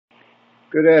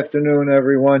Good afternoon,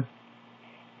 everyone.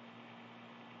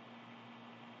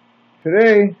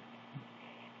 Today,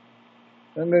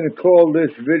 I'm going to call this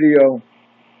video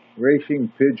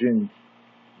Racing Pigeons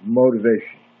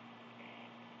Motivation.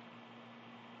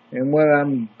 And what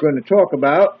I'm going to talk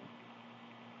about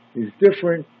is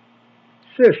different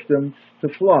systems to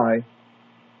fly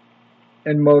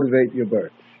and motivate your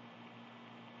birds.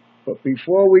 But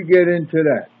before we get into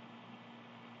that,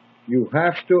 you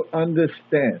have to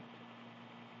understand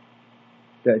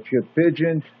that your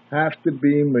pigeons have to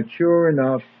be mature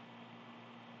enough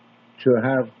to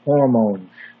have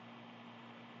hormones.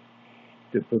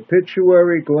 The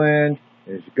pituitary gland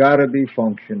has got to be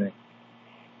functioning.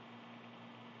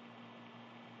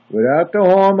 Without the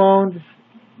hormones,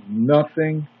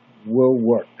 nothing will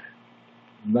work.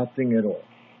 Nothing at all.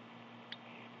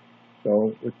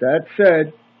 So with that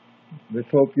said,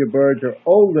 let's hope your birds are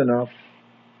old enough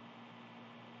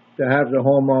to have the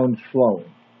hormones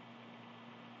flowing.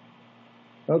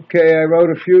 Okay, I wrote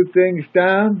a few things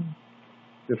down.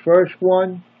 The first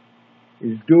one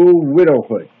is dual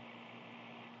widowhood.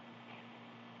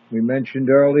 We mentioned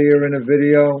earlier in a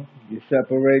video, you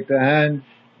separate the hens,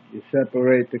 you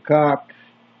separate the cocks,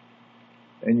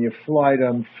 and you fly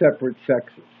them separate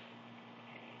sexes.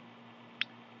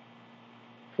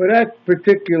 For that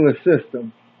particular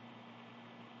system,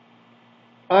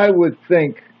 I would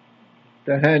think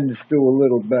the hens do a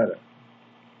little better.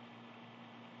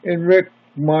 In Rick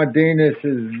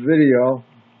Martinez's video,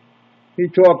 he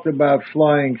talked about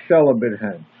flying celibate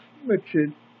hens, which is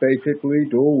basically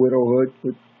dual widowhood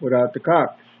without the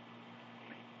cocks.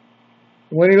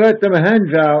 When he let them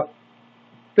hens out,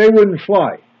 they wouldn't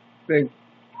fly. They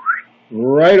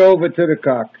right over to the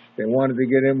cocks. They wanted to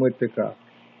get in with the cocks.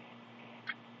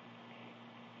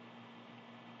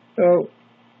 So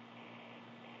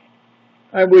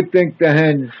I would think the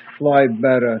hens fly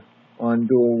better on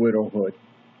dual widowhood.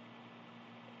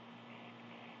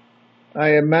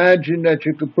 I imagine that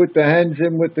you could put the hens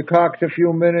in with the cocks a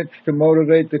few minutes to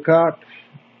motivate the cocks.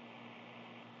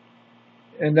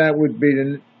 And that would be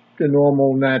the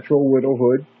normal, natural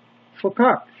widowhood for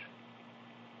cocks.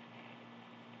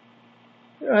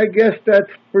 I guess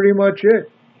that's pretty much it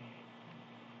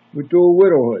with dual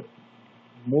widowhood.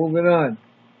 Moving on.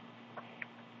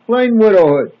 Plain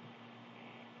widowhood.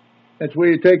 That's where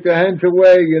you take the hens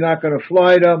away, you're not going to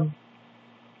fly them.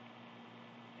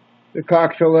 The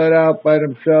cocks are let out by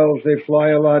themselves. They fly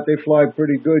a lot. They fly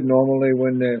pretty good normally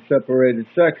when they're separated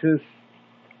sexes.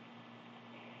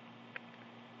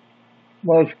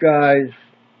 Most guys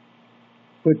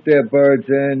put their birds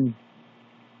in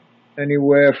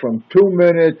anywhere from 2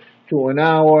 minutes to an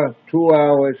hour, 2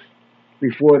 hours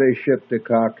before they ship the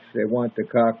cocks. They want the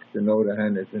cocks to know the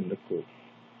hen is in the coop.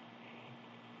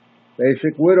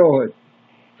 Basic widowhood.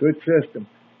 Good system.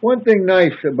 One thing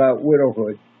nice about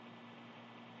widowhood,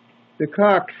 the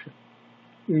cocks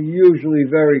are usually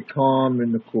very calm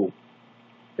in the coop.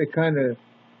 They kind of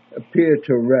appear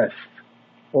to rest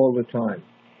all the time.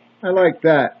 I like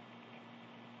that,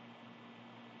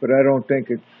 but I don't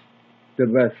think it's the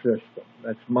best system.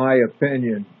 That's my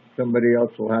opinion. Somebody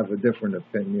else will have a different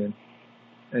opinion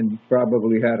and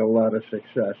probably had a lot of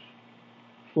success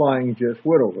flying just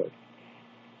widowhood.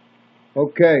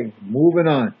 Okay, moving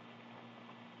on.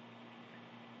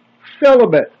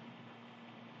 Celibate.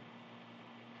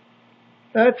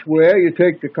 That's where you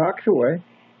take the cocks away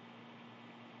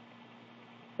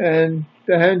and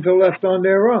the hens are left on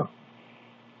their own.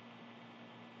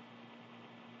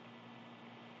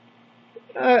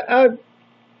 I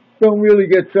don't really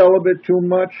get celibate too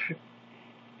much.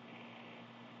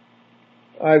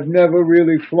 I've never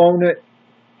really flown it.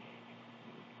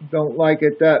 Don't like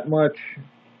it that much.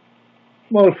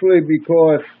 Mostly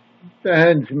because the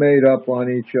hens made up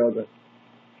on each other.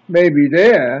 Maybe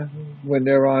there, when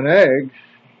they're on eggs,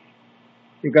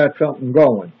 you got something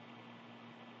going.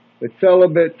 But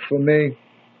celibate, for me,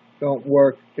 don't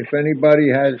work. If anybody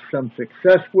has some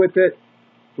success with it,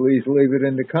 please leave it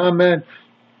in the comments,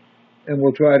 and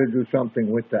we'll try to do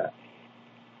something with that.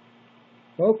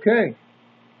 Okay.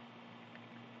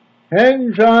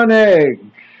 Hens on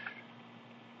eggs.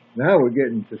 Now we're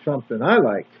getting to something I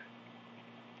like.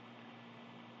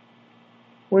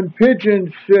 When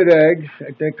pigeons sit eggs,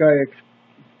 I think I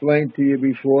explained to you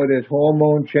before, there's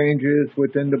hormone changes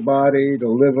within the body, the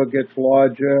liver gets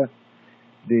larger,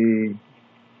 the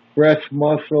breast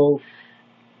muscles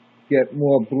get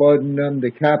more blood in them,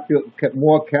 get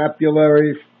more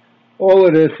capillaries. All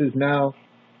of this is now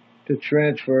to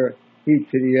transfer heat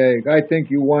to the egg. I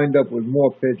think you wind up with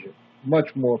more pigeon,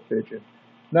 much more pigeon.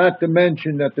 Not to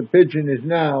mention that the pigeon is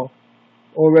now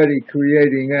already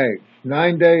creating eggs.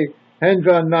 9-day Hens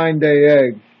on 9-day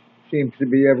eggs seems to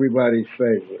be everybody's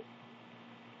favorite.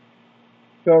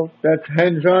 So that's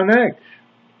hens on eggs.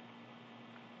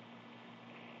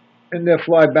 And they'll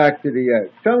fly back to the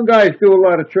eggs. Some guys do a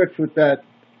lot of tricks with that.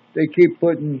 They keep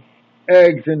putting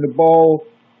eggs in the bowl.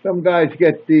 Some guys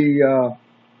get the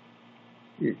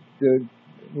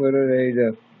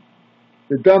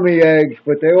dummy eggs,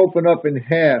 but they open up in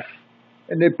half,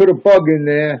 and they put a bug in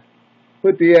there,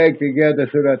 put the egg together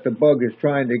so that the bug is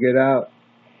trying to get out.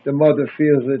 The mother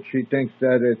feels it. She thinks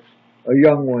that it's a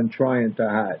young one trying to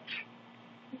hatch.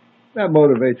 That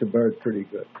motivates a bird pretty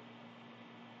good.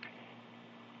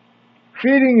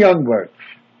 Feeding young birds.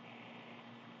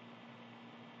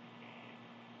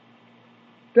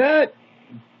 That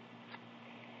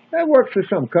works for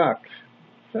some cocks.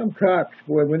 Some cocks,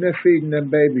 boy, when they're feeding them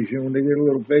babies, when they get a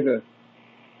little bigger,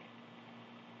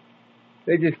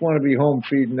 they just want to be home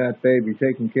feeding that baby,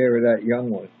 taking care of that young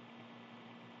one.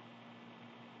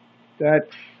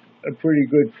 That's a pretty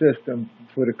good system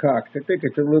for the cocks. I think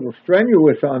it's a little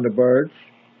strenuous on the birds,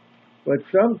 but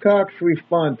some cocks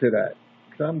respond to that.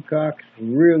 Some cocks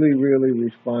really, really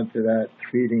respond to that,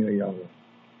 feeding a young one.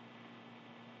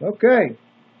 Okay,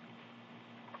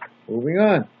 moving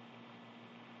on.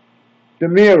 The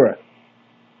mirror.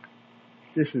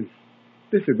 This is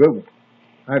a good one.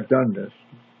 I've done this.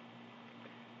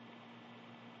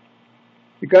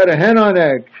 You got a hen on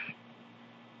eggs,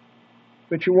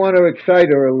 but you want to excite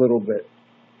her a little bit.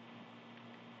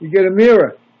 You get a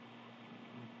mirror,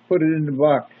 put it in the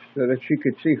box so that she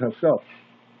could see herself.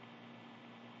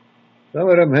 Some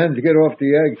of them hens get off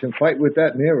the eggs and fight with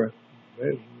that mirror.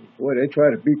 They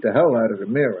try to beat the hell out of the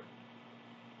mirror.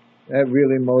 That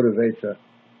really motivates a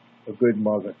good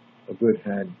mother, a good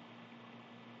hen.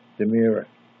 The mirror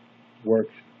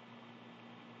works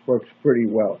pretty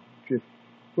well. Just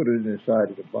put it inside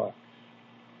of the box.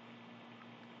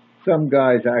 Some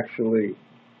guys actually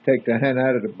take the hen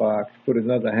out of the box, put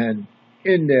another hen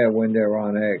in there when they're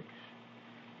on eggs.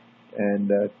 And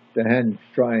the hen's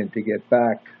trying to get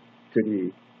back to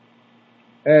the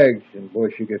eggs, and boy,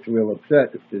 she gets real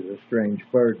upset if there's a strange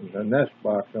bird in her nest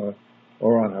box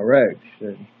or on her eggs.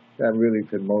 And that really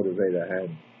could motivate a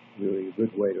hen. Really a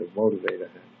good way to motivate a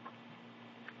hen.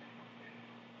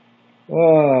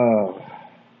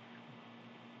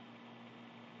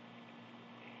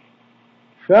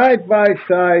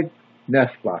 Side-by-side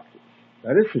nest boxes.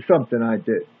 Now this is something I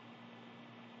did.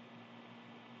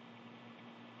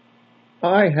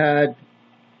 I had,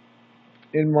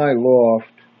 in my loft,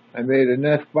 I made a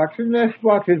nest box. The nest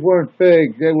boxes weren't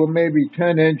big. They were maybe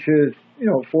 10 inches,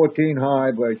 14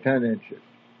 high by 10 inches.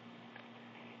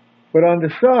 But on the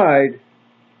side,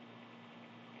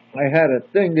 I had a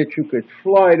thing that you could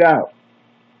slide out.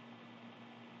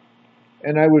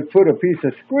 And I would put a piece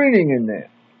of screening in there.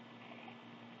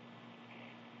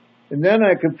 And then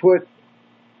I could put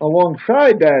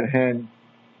alongside that hen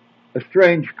a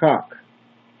strange cock.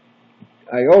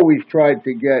 I always tried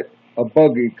to get a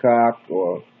buggy cock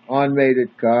or unmated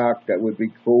cock that would be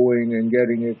cooing and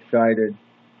getting excited.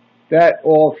 That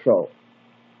also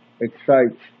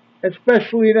excites,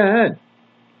 especially the hen.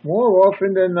 More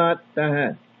often than not, the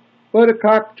hen. But a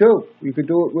cock too. You could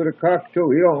do it with a cock too.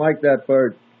 He don't like that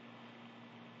bird,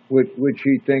 which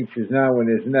he thinks is now in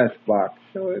his nest box.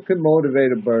 So it can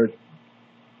motivate a bird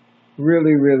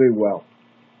really, really well.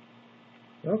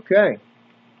 Okay.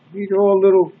 These are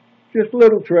all just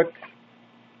little tricks.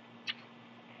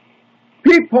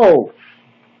 Peepholes.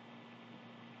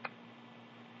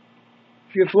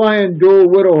 If you're flying dual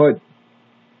widowhood,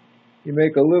 you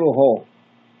make a little hole,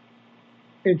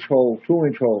 inch hole,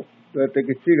 2-inch hole, so that they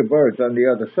can see the birds on the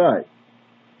other side.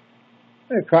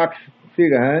 The cocks see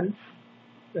the hens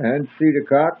see the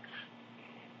cocks,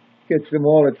 gets them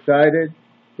all excited.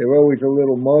 They're always a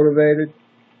little motivated.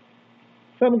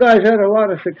 Some guys had a lot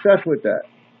of success with that.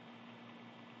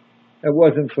 That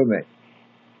wasn't for me.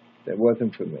 That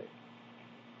wasn't for me.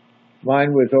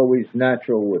 Mine was always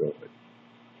natural widowhood,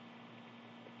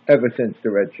 ever since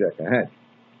the red checker hen.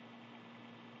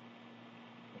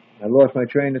 I lost my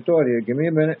train of thought here. Give me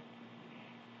a minute.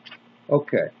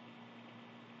 Okay.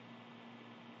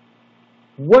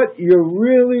 What you're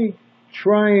really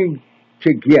trying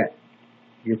to get,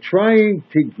 you're trying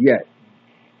to get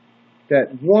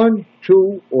that 1,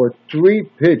 2, or 3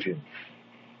 pigeons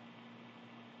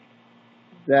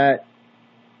that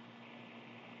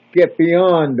get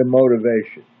beyond the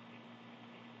motivation.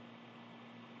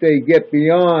 They get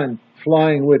beyond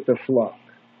flying with the flock.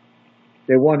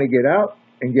 They want to get out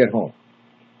and get home.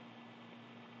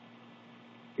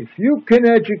 If you can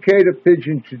educate a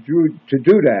pigeon to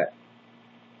do that,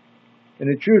 And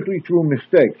it's usually through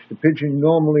mistakes. The pigeon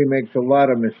normally makes a lot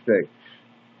of mistakes.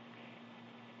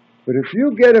 But if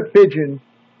you get a pigeon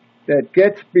that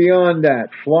gets beyond that,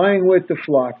 flying with the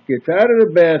flock, gets out of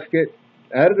the basket,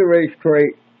 out of the race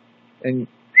crate, and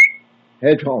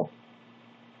heads home,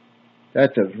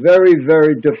 that's a very,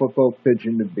 very difficult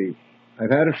pigeon to beat. I've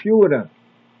had a few of them.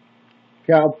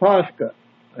 Cal Pasca,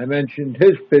 I mentioned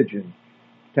his pigeon.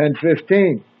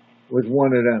 1015 was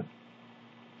one of them.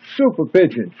 Super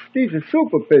pigeons. These are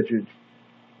super pigeons.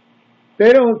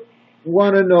 They don't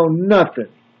want to know nothing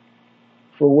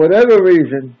for whatever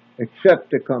reason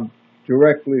except to come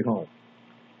directly home.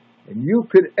 And you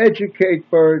could educate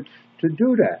birds to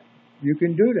do that. You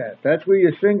can do that. That's where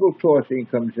your single tossing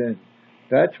comes in.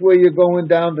 That's where you're going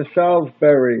down to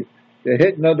Salisbury. They're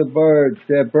hitting other birds.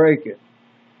 They're breaking.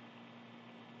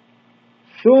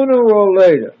 Sooner or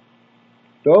later,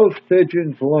 those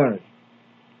pigeons learn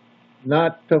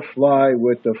not to fly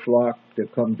with the flock to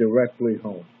come directly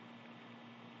home.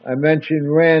 I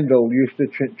mentioned Randall used to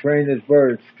train his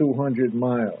birds 200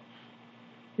 miles.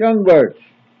 Young birds.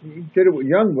 He did it with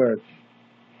young birds.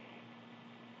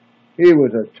 He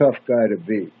was a tough guy to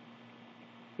beat.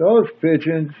 Those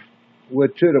pigeons were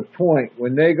to the point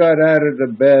when they got out of the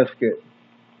basket,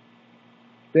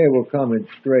 they were coming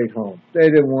straight home. They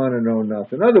didn't want to know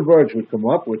nothing. Other birds would come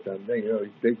up with them. They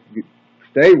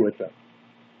stay with them.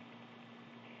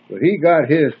 But he got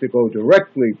his to go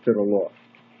directly to the loft.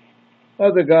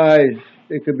 Other guys,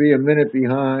 they could be a minute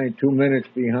behind, 2 minutes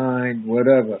behind,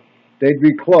 whatever. They'd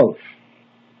be close.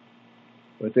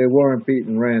 But they weren't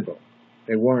beating Randall.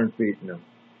 They weren't beating him.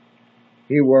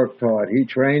 He worked hard. He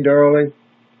trained early.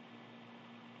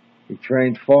 He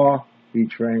trained far. He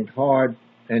trained hard.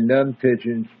 And them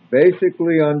pigeons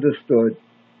basically understood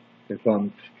to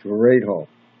come straight home.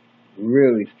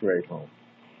 Really straight home.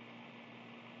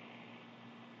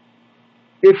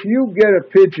 If you get a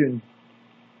pigeon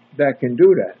that can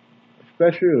do that,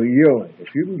 especially a yearling,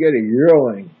 if you can get a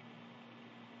yearling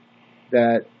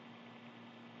that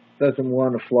doesn't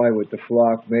want to fly with the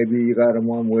flock, maybe you got him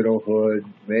on widowhood,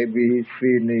 maybe he's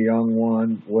feeding a young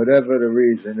one, whatever the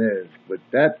reason is, but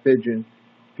that pigeon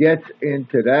gets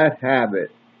into that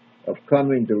habit of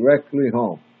coming directly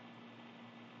home.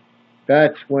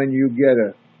 That's when you get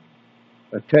a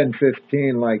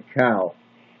 1015 like Cal,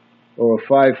 or a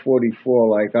 544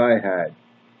 like I had.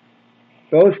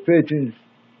 Those pigeons,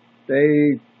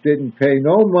 they didn't pay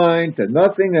no mind to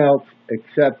nothing else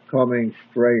except coming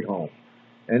straight home.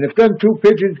 And if them two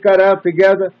pigeons got out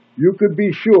together, you could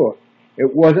be sure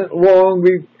it wasn't long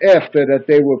after that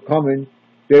they were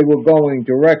going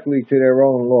directly to their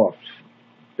own lofts.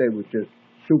 They were just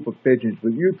super pigeons.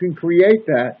 But you can create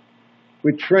that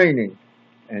with training.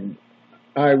 And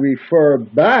I refer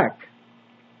back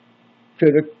to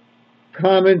the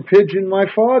common pigeon my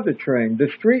father trained, the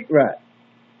street rat.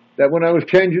 That when I was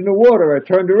changing the water, I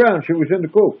turned around, she was in the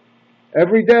coop.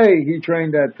 Every day he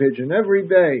trained that pigeon, every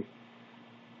day.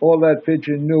 All that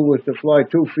pigeon knew was to fly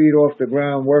 2 feet off the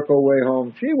ground, work her way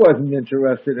home. She wasn't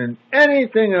interested in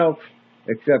anything else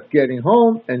except getting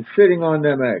home and sitting on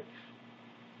them eggs.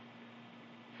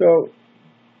 So,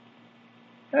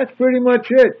 that's pretty much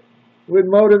it with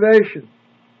motivation.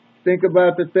 Think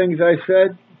about the things I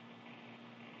said.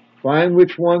 Find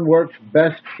which one works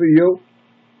best for you.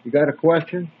 You got a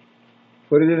question?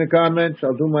 Put it in the comments.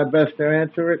 I'll do my best to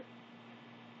answer it.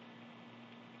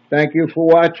 Thank you for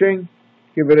watching.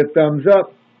 Give it a thumbs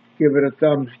up. Give it a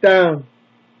thumbs down.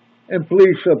 And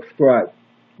please subscribe.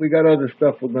 We got other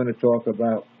stuff we're going to talk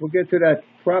about. We'll get to that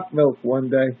crop milk one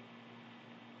day.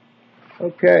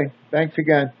 Okay. Thanks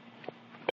again.